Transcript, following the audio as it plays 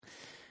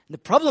The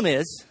problem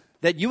is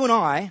that you and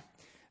I,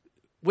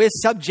 we're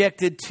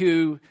subjected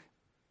to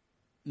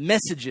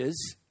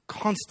messages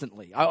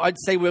constantly. I'd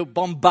say we're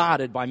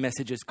bombarded by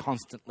messages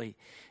constantly.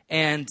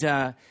 And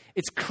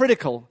it's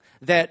critical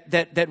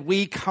that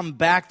we come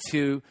back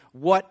to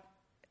what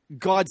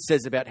God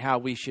says about how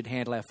we should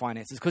handle our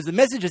finances. Because the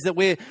messages that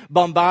we're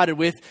bombarded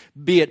with,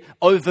 be it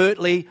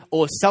overtly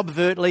or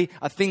subvertly,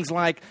 are things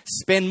like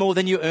spend more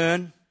than you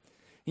earn.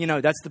 You know,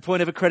 that's the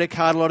point of a credit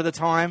card a lot of the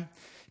time.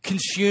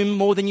 Consume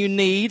more than you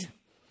need.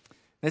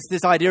 That's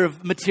this idea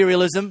of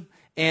materialism.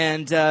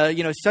 And,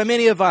 so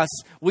many of us,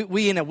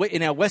 we in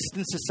our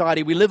Western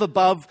society, we live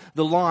above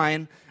the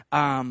line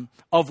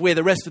of where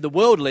the rest of the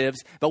world lives,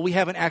 but we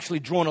haven't actually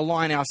drawn a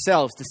line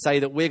ourselves to say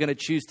that we're going to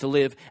choose to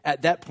live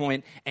at that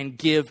point and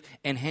give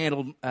and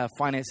handle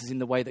finances in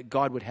the way that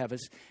God would have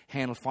us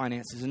handle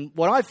finances. And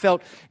what I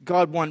felt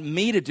God wanted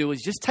me to do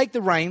is just take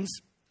the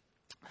reins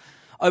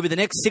over the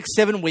next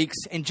 6-7 weeks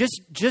and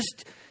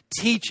just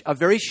teach a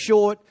very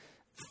short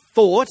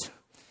thought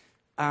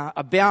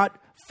about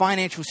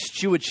financial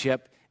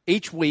stewardship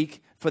each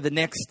week for the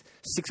next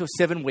 6 or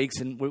 7 weeks.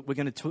 And we're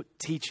going to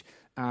teach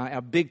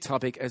our big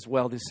topic as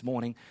well this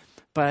morning.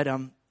 But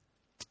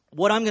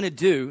what I'm going to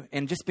do,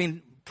 and just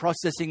been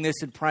processing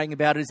this and praying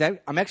about it, is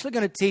that I'm actually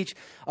going to teach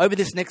over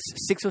this next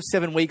 6 or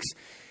 7 weeks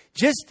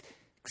just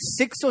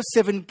 6 or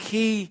 7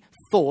 key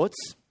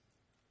thoughts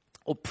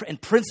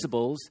and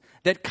principles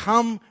that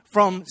come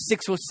from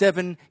 6 or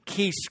 7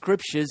 key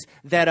scriptures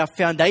that are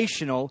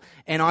foundational,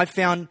 and I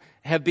found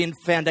have been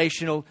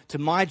foundational to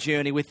my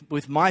journey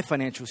with my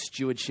financial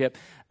stewardship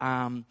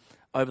over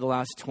the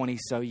last 20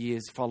 so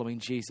years following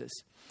Jesus.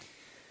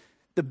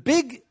 The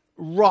big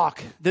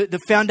rock, the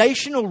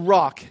foundational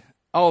rock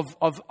of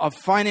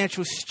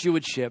financial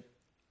stewardship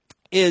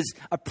is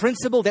a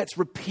principle that's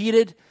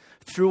repeated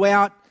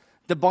throughout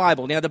the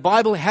Bible. Now, the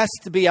Bible has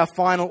to be our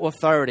final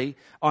authority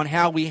on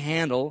how we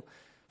handle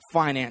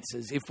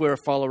finances if we're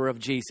a follower of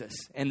Jesus.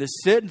 And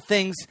there's certain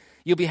things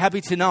you'll be happy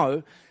to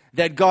know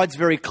that God's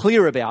very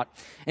clear about.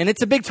 And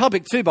it's a big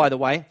topic too, by the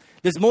way.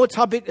 There's more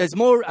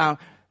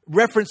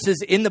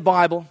references in the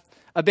Bible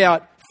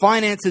about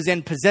finances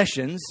and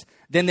possessions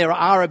than there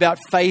are about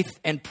faith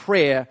and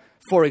prayer,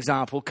 for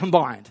example,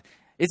 combined.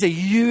 It's a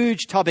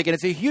huge topic, and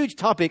it's a huge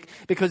topic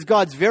because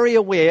God's very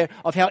aware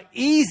of how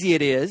easy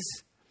it is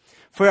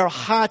for our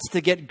hearts to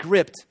get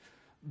gripped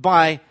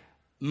by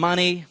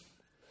money,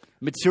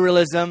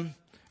 materialism,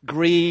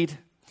 greed,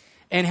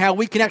 and how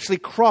we can actually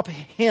crop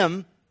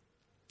Him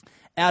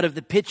out of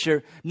the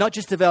picture, not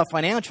just of our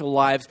financial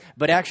lives,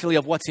 but actually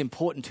of what's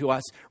important to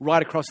us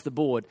right across the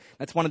board.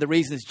 That's one of the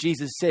reasons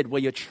Jesus said, where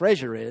your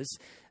treasure is,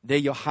 there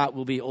your heart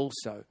will be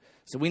also.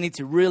 So we need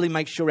to really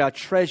make sure our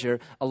treasure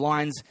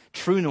aligns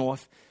true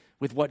north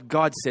with what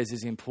God says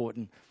is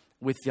important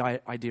with the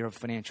idea of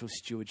financial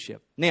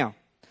stewardship. Now,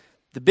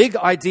 the big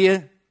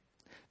idea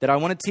that I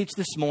want to teach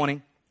this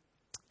morning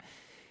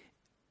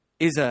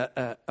is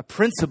a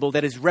principle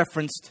that is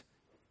referenced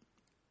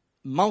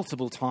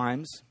multiple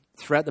times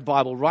throughout the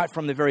Bible, right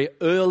from the very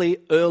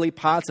early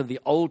parts of the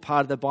old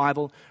part of the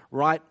Bible,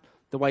 right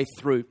the way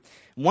through.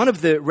 One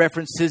of the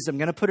references, I'm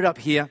going to put it up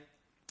here,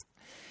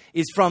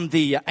 is from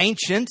the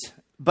ancient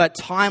but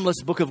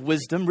timeless book of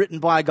wisdom written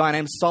by a guy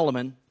named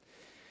Solomon.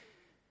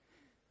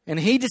 And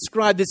he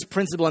described this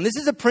principle, and this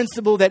is a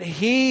principle that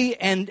he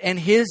and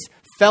his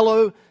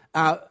fellow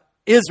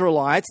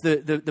Israelites,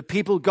 the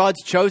people,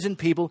 God's chosen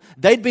people,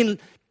 they'd been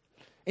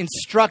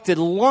instructed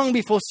long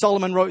before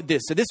Solomon wrote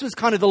this. So this was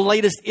kind of the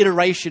latest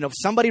iteration of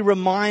somebody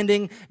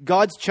reminding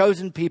God's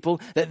chosen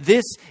people that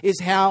this is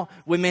how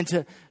we're meant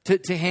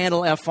to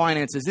handle our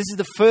finances. This is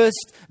the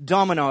first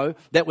domino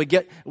that we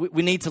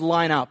need to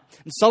line up.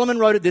 And Solomon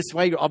wrote it this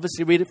way. You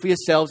obviously read it for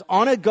yourselves.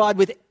 Honor God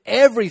with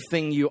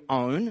everything you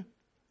own.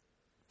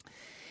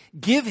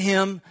 Give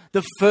Him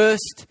the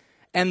first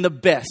and the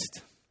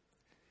best.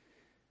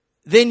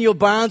 Then your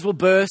barns will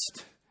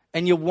burst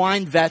and your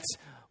wine vats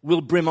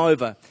will brim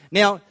over.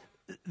 Now,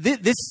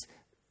 this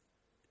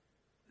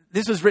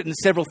was written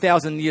several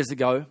thousand years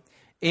ago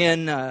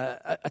in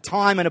a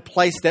time and a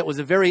place that was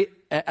a very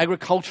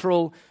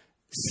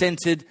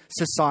agricultural-centered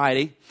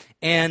society.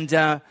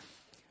 And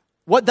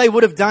what they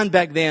would have done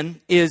back then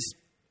is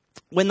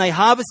when they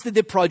harvested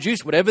their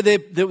produce, whatever they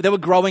were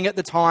growing at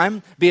the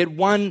time, be it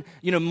one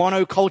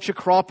monoculture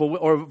crop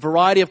or a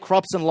variety of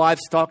crops and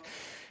livestock,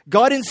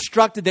 God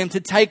instructed them to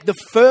take the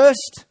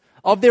first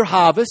of their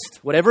harvest,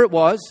 whatever it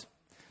was,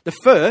 the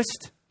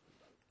first,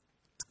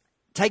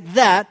 take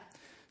that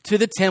to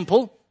the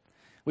temple,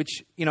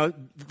 which,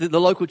 the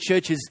local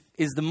church is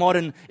the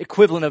modern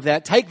equivalent of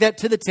that. Take that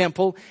to the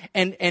temple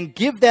and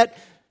give that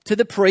to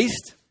the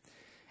priest,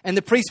 and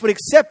the priest would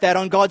accept that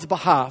on God's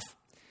behalf.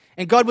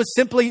 And God was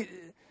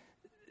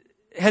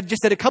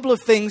had a couple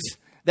of things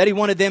that He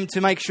wanted them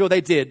to make sure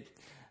they did.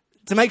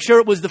 To make sure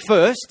it was the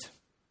first,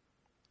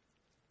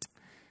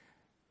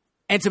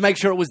 and to make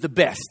sure it was the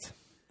best.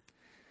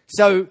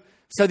 So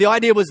the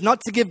idea was not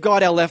to give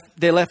God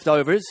their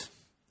leftovers,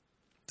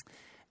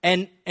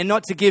 and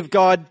not to give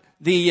God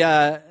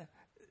the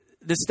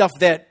stuff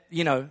that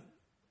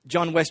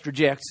John West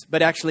rejects,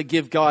 but actually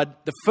give God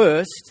the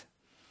first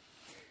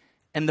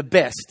and the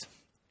best.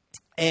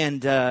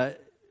 And to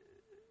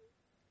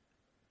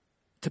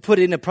put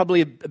it in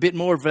probably a bit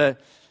more of a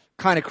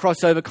kind of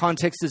crossover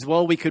context as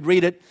well, we could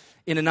read it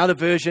in another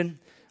version.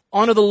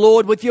 Honor the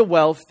Lord with your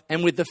wealth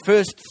and with the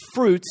first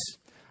fruits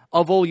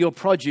of all your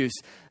produce.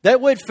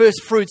 That word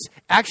first fruits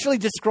actually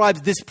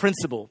describes this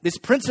principle. This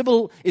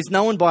principle is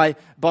known by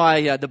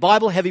the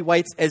Bible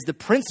heavyweights as the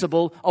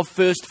principle of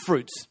first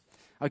fruits.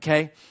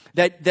 Okay?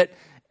 That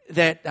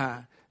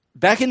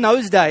back in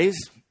those days,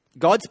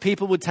 God's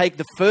people would take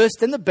the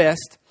first and the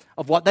best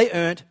of what they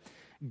earned,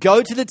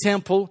 go to the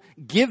temple,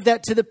 give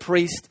that to the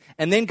priest,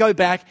 and then go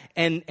back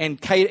and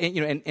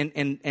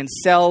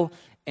sell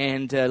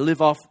and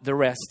live off the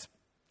rest.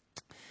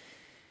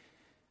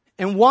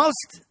 And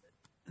whilst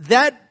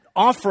that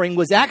offering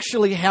was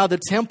actually how the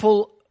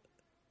temple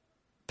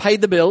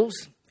paid the bills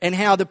and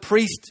how the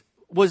priest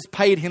was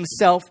paid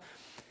himself,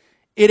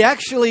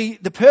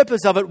 the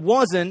purpose of it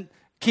wasn't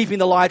keeping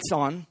the lights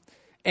on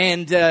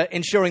and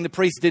ensuring the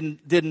priest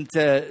didn't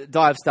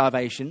die of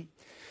starvation.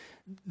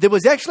 There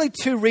was actually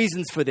two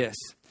reasons for this.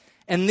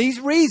 And these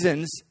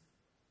reasons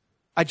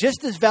are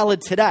just as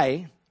valid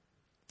today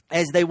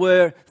as they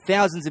were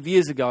thousands of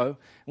years ago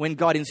when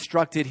God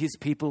instructed his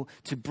people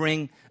to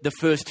bring the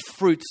first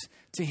fruits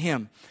to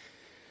him.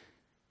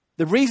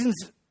 The reasons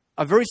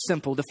are very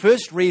simple. The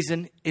first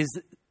reason is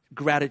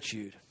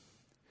gratitude.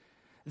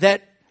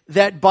 That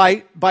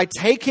by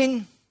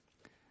taking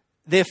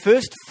their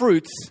first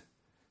fruits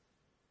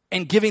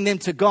and giving them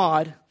to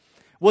God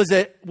was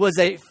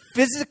a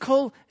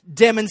physical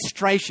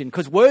demonstration,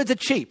 because words are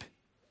cheap,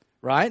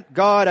 right?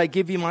 God, I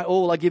give you my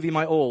all, I give you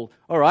my all.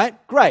 All right,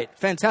 great,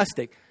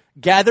 fantastic.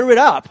 Gather it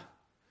up,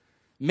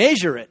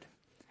 measure it,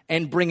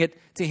 and bring it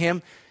to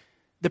him.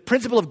 The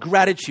principle of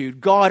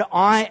gratitude. God,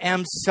 I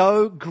am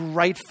so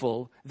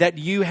grateful that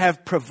you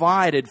have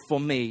provided for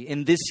me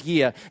in this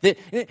year.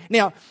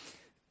 Now,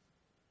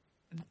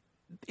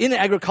 in the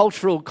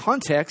agricultural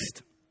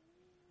context,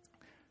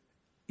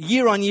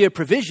 year-on-year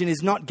provision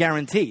is not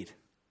guaranteed,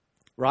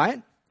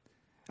 right?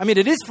 I mean,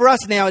 it is for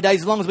us nowadays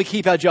as long as we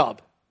keep our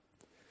job.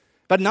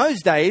 But in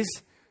those days,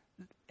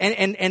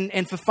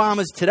 and for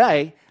farmers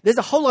today, there's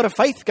a whole lot of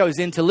faith goes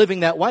into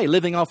living that way,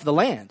 living off the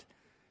land.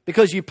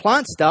 Because you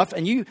plant stuff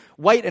and you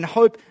wait and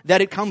hope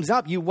that it comes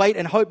up. You wait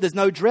and hope there's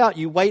no drought.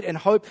 You wait and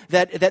hope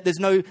that there's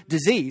no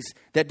disease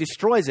that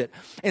destroys it.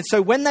 And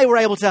so when they were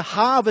able to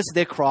harvest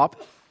their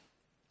crop,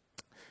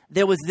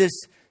 there was this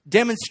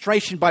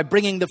demonstration by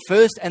bringing the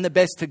first and the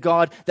best to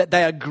God that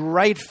they are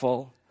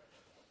grateful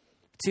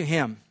to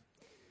him.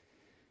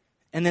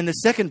 And then the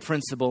second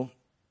principle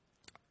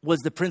was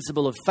the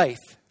principle of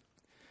faith,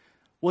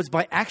 was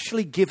by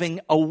actually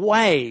giving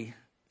away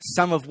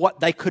some of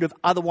what they could have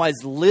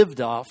otherwise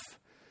lived off.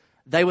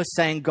 They were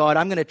saying, God,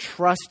 I'm going to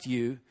trust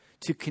you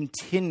to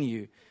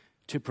continue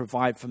to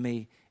provide for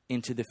me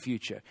into the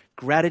future.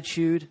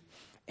 Gratitude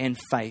and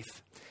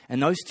faith.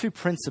 And those two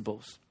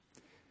principles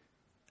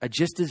are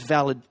just as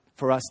valid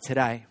for us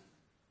today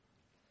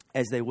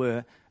as they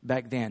were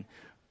back then.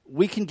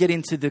 We can get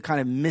into the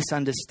kind of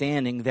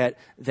misunderstanding that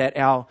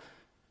our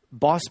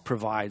boss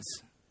provides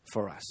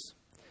for us.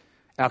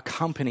 Our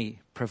company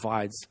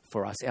provides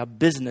for us. Our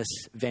business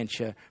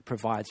venture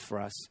provides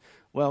for us.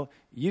 Well,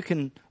 you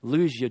can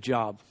lose your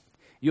job.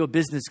 Your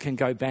business can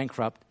go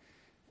bankrupt.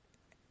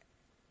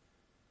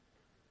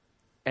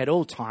 At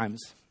all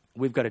times,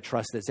 we've got to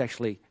trust that it's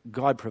actually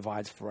God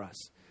provides for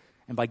us.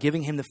 And by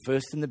giving him the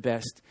first and the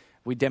best,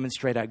 we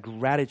demonstrate our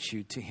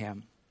gratitude to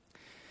him.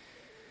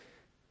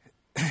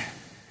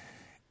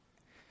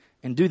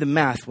 And do the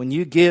math. When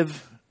you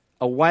give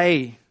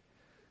away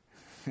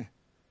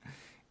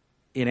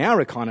in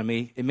our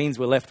economy, it means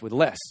we're left with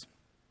less.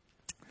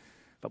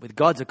 But with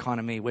God's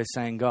economy, we're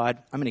saying,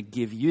 God, I'm going to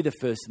give you the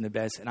first and the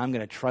best, and I'm going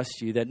to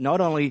trust you that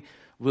not only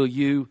will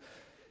you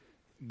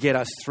get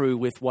us through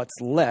with what's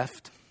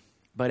left,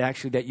 but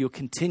actually that you'll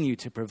continue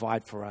to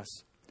provide for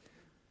us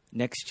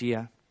next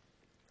year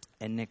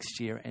and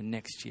next year and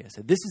next year.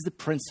 So this is the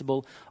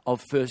principle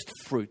of first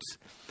fruits.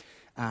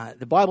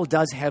 The Bible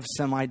does have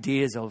some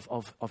ideas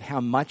of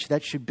how much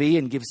that should be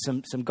and give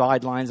some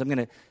guidelines. I'm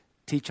going to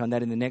teach on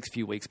that in the next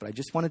few weeks, but I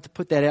just wanted to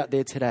put that out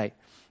there today.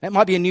 That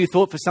might be a new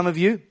thought for some of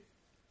you.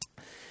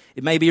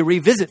 It may be a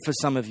revisit for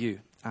some of you.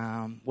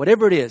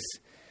 Whatever it is,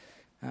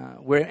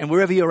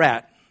 wherever you're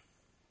at,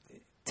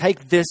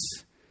 take this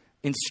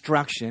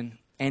instruction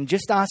and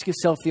just ask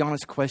yourself the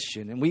honest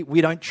question. And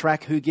we don't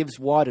track who gives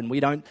what, and we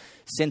don't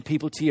send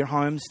people to your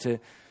homes to,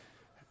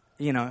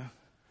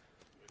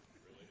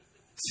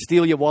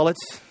 steal your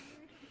wallets.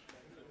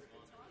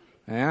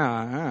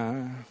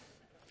 Yeah.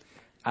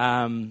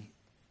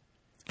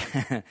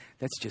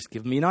 That's just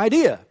giving me an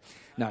idea.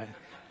 No.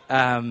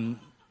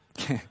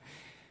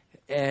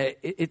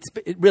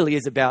 It really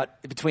is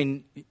about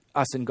between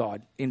us and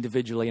God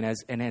individually and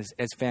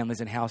as families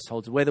and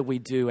households, whether we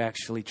do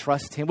actually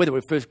trust him, whether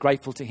we're first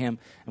grateful to him,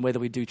 and whether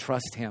we do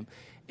trust him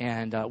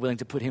and willing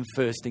to put him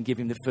first and give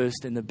him the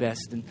first and the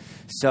best. And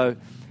so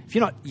If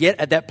you're not yet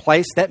at that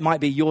place, that might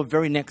be your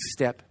very next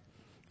step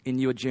in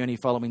your journey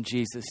following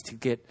Jesus, to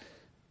get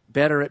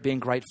better at being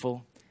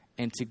grateful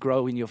and to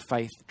grow in your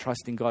faith,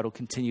 trusting God will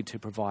continue to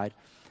provide.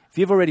 If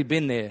you've already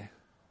been there,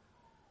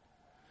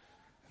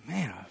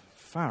 man,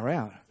 far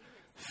out.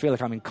 I feel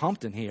like I'm in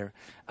Compton here.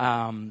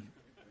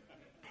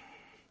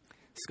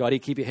 Scotty,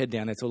 keep your head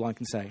down. That's all I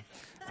can say.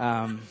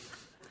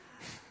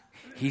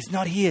 He's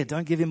not here.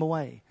 Don't give him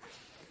away.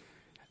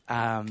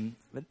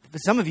 But for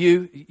some of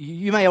you,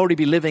 you may already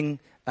be living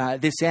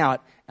this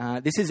out.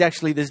 This is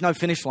actually, there's no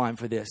finish line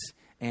for this.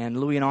 And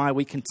Louis and I,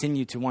 we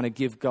continue to want to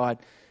give God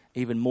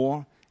even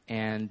more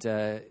and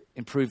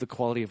improve the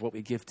quality of what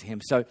we give to him.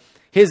 So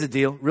here's the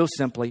deal, real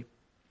simply.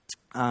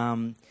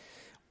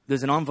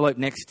 There's an envelope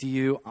next to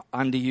you,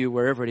 under you,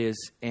 wherever it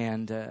is.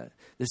 And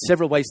there's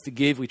several ways to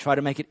give. We try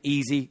to make it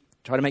easy,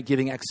 try to make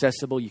giving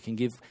accessible. You can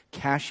give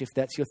cash if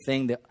that's your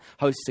thing. The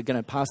hosts are going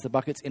to pass the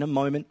buckets in a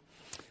moment.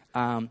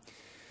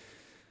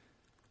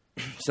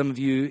 Some of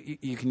you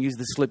can use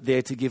the slip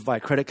there to give by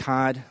credit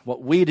card.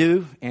 What we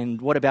do, and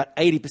what about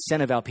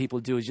 80% of our people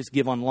do, is just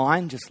give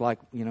online, just like,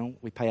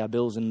 we pay our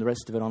bills and the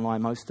rest of it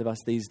online, most of us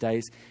these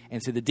days.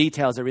 And so the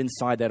details are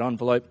inside that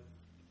envelope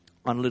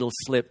on a little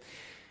slip.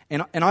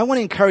 And I want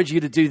to encourage you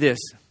to do this.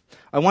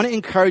 I want to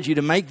encourage you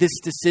to make this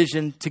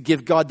decision to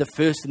give God the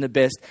first and the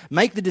best.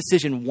 Make the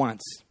decision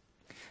once.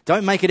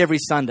 Don't make it every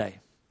Sunday.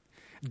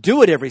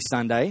 Do it every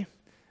Sunday,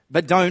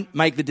 but don't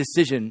make the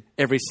decision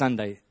every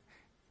Sunday.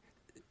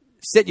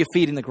 Set your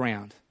feet in the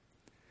ground.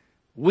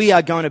 We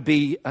are going to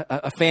be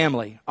a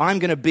family. I'm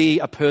going to be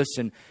a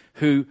person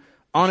who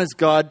honors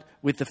God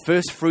with the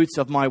first fruits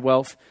of my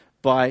wealth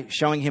by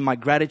showing him my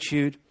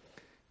gratitude,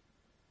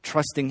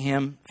 trusting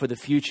him for the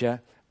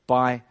future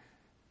by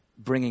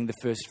bringing the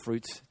first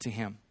fruits to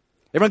him.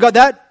 Everyone got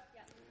that?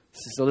 Yeah.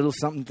 This is a little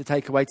something to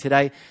take away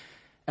today.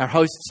 Our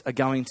hosts are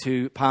going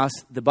to pass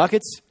the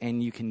buckets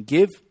and you can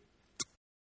give.